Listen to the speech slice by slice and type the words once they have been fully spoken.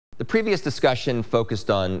The previous discussion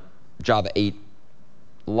focused on Java 8,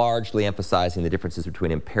 largely emphasizing the differences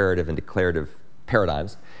between imperative and declarative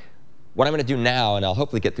paradigms. What I'm going to do now, and I'll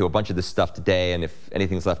hopefully get through a bunch of this stuff today, and if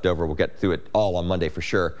anything's left over, we'll get through it all on Monday for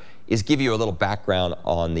sure, is give you a little background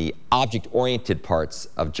on the object-oriented parts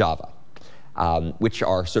of Java, which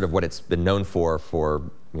are sort of what it's been known for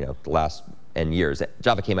the last N years.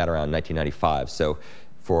 Java came out around 1995, so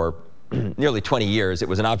for nearly 20 years, it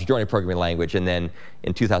was an object-oriented programming language, and then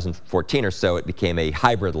in 2014 or so, it became a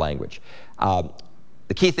hybrid language.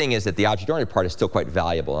 The key thing is that the object-oriented part is still quite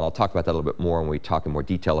valuable, and I'll talk about that a little bit more when we talk in more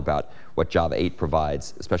detail about what Java 8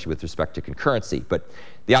 provides, especially with respect to concurrency. But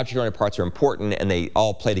the object-oriented parts are important, and they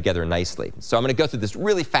all play together nicely. So I'm going to go through this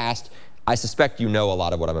really fast. I suspect you know a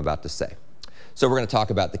lot of what I'm about to say. So we're going to talk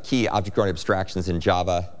about the key object-oriented abstractions in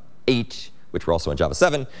Java 8, which were also in Java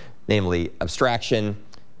 7, namely abstraction,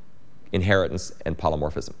 inheritance, and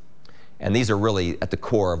polymorphism. And these are really at the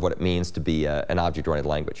core of what it means to be an object-oriented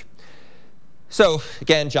language. So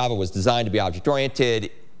again, Java was designed to be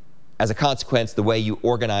object-oriented. As a consequence, the way you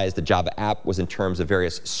organized the Java app was in terms of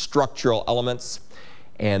various structural elements.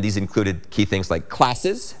 And these included key things like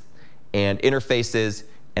classes, and interfaces,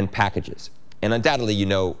 and packages. And undoubtedly, you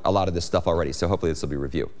know a lot of this stuff already, so hopefully this will be a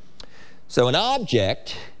review. So an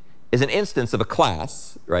object is an instance of a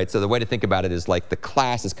class, right? So the way to think about it is like the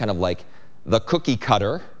class is kind of like the cookie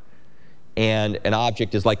cutter, and an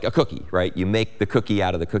object is like a cookie, right? You make the cookie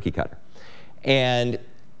out of the cookie cutter. And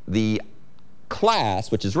the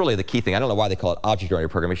class, which is really the key thing, I don't know why they call it object-oriented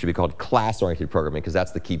programming, it should be called class-oriented programming, because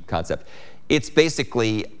that's the key concept. It's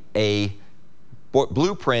basically a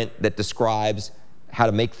blueprint that describes how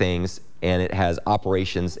to make things, and it has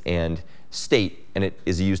operations and state, and it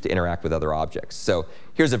is used to interact with other objects. So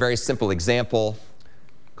here's a very simple example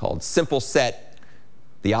called simple set.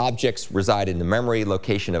 The objects reside in the memory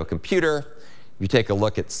location of a computer. If you take a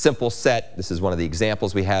look at simple set, this is one of the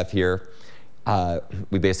examples we have here.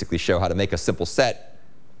 We basically show how to make a simple set,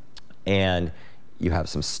 and you have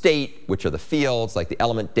some state, which are the fields, like the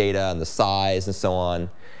element data and the size and so on.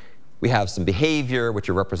 We have some behavior, which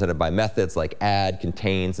are represented by methods like add,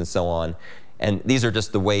 contains, and so on. And these are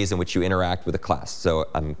just the ways in which you interact with a class. So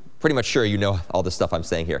I'm pretty much sure you know all the stuff I'm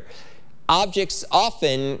saying here. Objects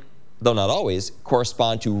often, though not always,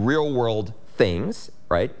 correspond to real-world things,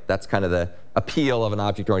 right? That's kind of the appeal of an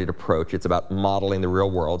object-oriented approach. It's about modeling the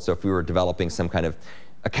real world. So if we were developing some kind of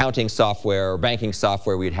accounting software or banking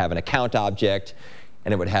software, we'd have an account object,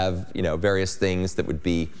 and it would have various things that would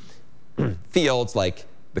be fields like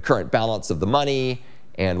the current balance of the money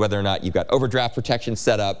and whether or not you've got overdraft protection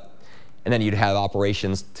set up. And then you'd have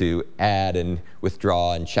operations to add and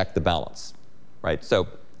withdraw and check the balance, right? So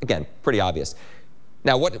again, pretty obvious.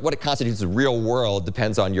 Now, what it constitutes as real world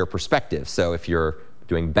depends on your perspective. So if you're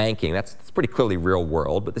doing banking, that's pretty clearly real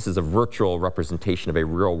world, but this is a virtual representation of a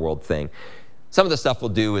real world thing. Some of the stuff we'll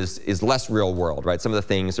do is less real world, right? Some of the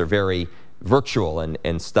things are very virtual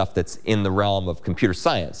and stuff that's in the realm of computer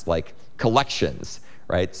science, like collections,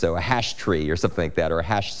 right? So a hash tree or something like that, or a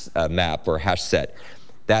hash map or a hash set.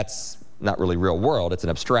 That's not really real world, it's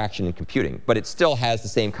an abstraction in computing, but it still has the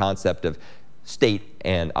same concept of state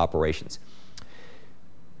and operations.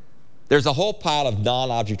 There's a whole pile of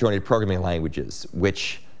non-object-oriented programming languages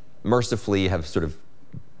which mercifully have sort of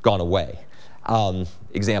gone away.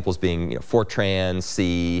 Examples being Fortran,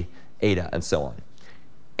 C, Ada, and so on.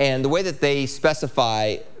 And the way that they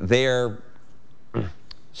specify their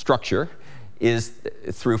structure is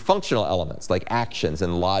through functional elements like actions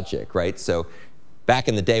and logic, right? So back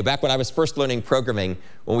in the day, back when I was first learning programming,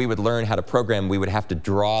 when we would learn how to program, we would have to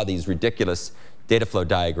draw these ridiculous data flow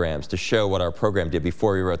diagrams to show what our program did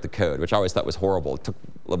before we wrote the code, which I always thought was horrible. It took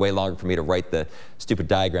way longer for me to write the stupid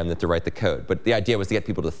diagram than to write the code. But the idea was to get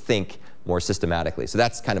people to think more systematically. So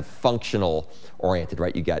that's kind of functional oriented,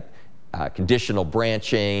 right? You got conditional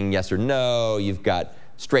branching, yes or no. You've got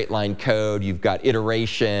straight line code. You've got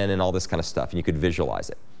iteration and all this kind of stuff. And you could visualize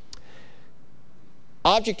it.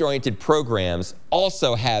 Object-oriented programs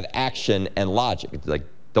also have action and logic. It's like,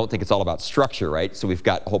 don't think it's all about structure, right? So we've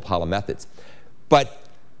got a whole pile of methods. But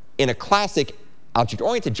in a classic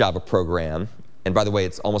object-oriented Java program, and by the way,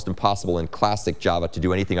 it's almost impossible in classic Java to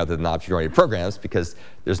do anything other than object-oriented programs because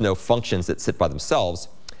there's no functions that sit by themselves.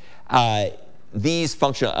 These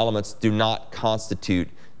functional elements do not constitute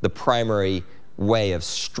the primary way of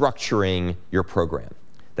structuring your program.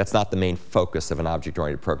 That's not the main focus of an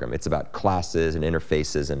object-oriented program. It's about classes and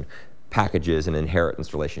interfaces and packages and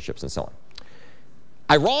inheritance relationships and so on.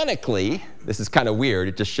 Ironically, this is kind of weird.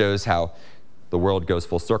 It just shows how the world goes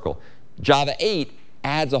full circle. Java 8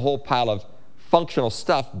 adds a whole pile of functional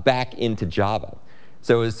stuff back into Java.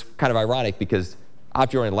 So it's kind of ironic because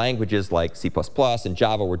Object-oriented languages like C++ and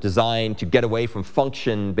Java were designed to get away from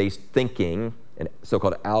function-based thinking and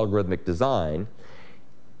so-called algorithmic design.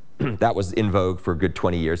 That was in vogue for a good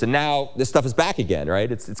 20 years. And now this stuff is back again,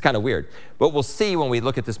 right? It's kind of weird. But we'll see when we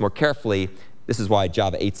look at this more carefully. This is why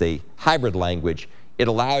Java 8's a hybrid language. It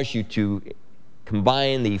allows you to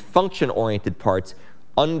combine the function-oriented parts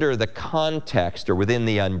under the context or within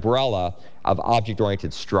the umbrella of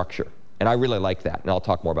object-oriented structure. And I really like that, and I'll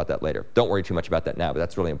talk more about that later. Don't worry too much about that now, but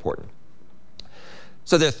that's really important.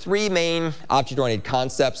 So there are three main object-oriented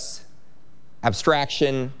concepts: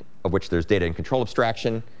 abstraction, of which there's data and control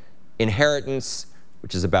abstraction; inheritance,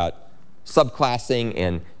 which is about subclassing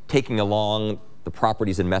and taking along the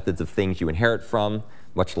properties and methods of things you inherit from,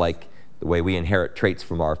 much like the way we inherit traits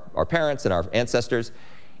from our parents and our ancestors;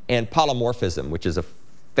 and polymorphism, which is a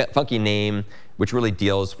funky name which really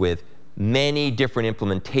deals with many different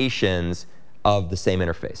implementations of the same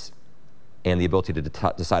interface and the ability to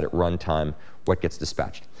decide at runtime what gets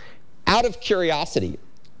dispatched. Out of curiosity,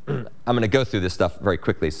 I'm going to go through this stuff very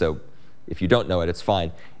quickly, so if you don't know it, it's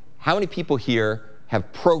fine. How many people here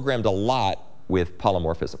have programmed a lot with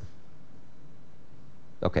polymorphism?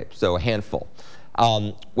 OK, so a handful.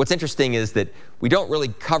 What's interesting is that we don't really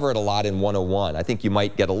cover it a lot in 101. I think you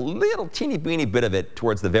might get a little teeny-weeny bit of it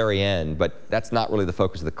towards the very end, but that's not really the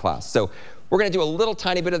focus of the class. So we're going to do a little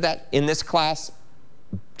tiny bit of that in this class,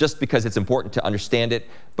 just because it's important to understand it,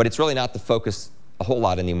 but it's really not the focus a whole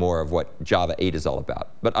lot anymore of what Java 8 is all about.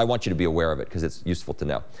 But I want you to be aware of it, because it's useful to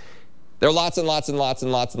know. There are lots and lots and lots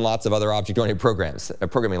and lots and lots of other object-oriented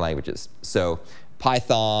programming languages. So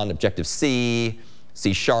Python, Objective-C,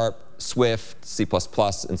 C#, Swift, C++,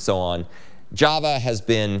 and so on. Java has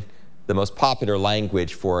been the most popular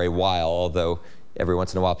language for a while, although every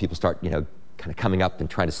once in a while people start, kind of coming up and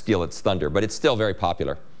trying to steal its thunder. But it's still very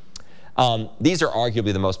popular. These are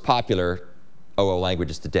arguably the most popular OO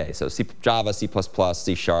languages today. So Java, C++,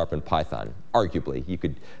 C#, and Python, arguably. You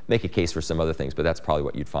could make a case for some other things, but that's probably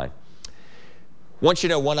what you'd find. Once you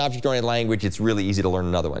know one object-oriented language, it's really easy to learn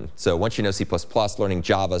another one. So once you know C++, learning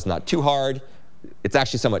Java is not too hard. It's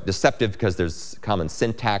actually somewhat deceptive because there's common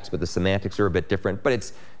syntax, but the semantics are a bit different. But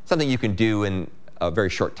it's something you can do in a very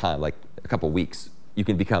short time, like a couple weeks. You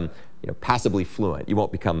can become passably fluent. You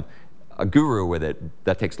won't become a guru with it.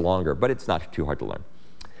 That takes longer, but it's not too hard to learn.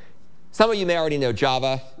 Some of you may already know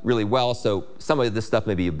Java really well, so some of this stuff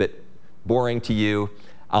may be a bit boring to you.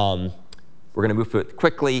 We're going to move through it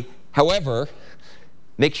quickly. However,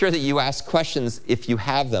 make sure that you ask questions if you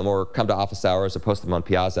have them, or come to office hours or post them on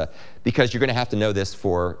Piazza, because you're going to have to know this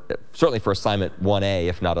certainly for assignment 1A,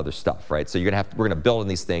 if not other stuff, right? So we're going to build on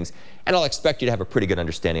these things, and I'll expect you to have a pretty good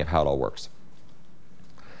understanding of how it all works.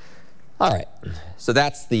 All right, so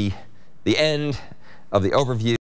that's the end of the overview.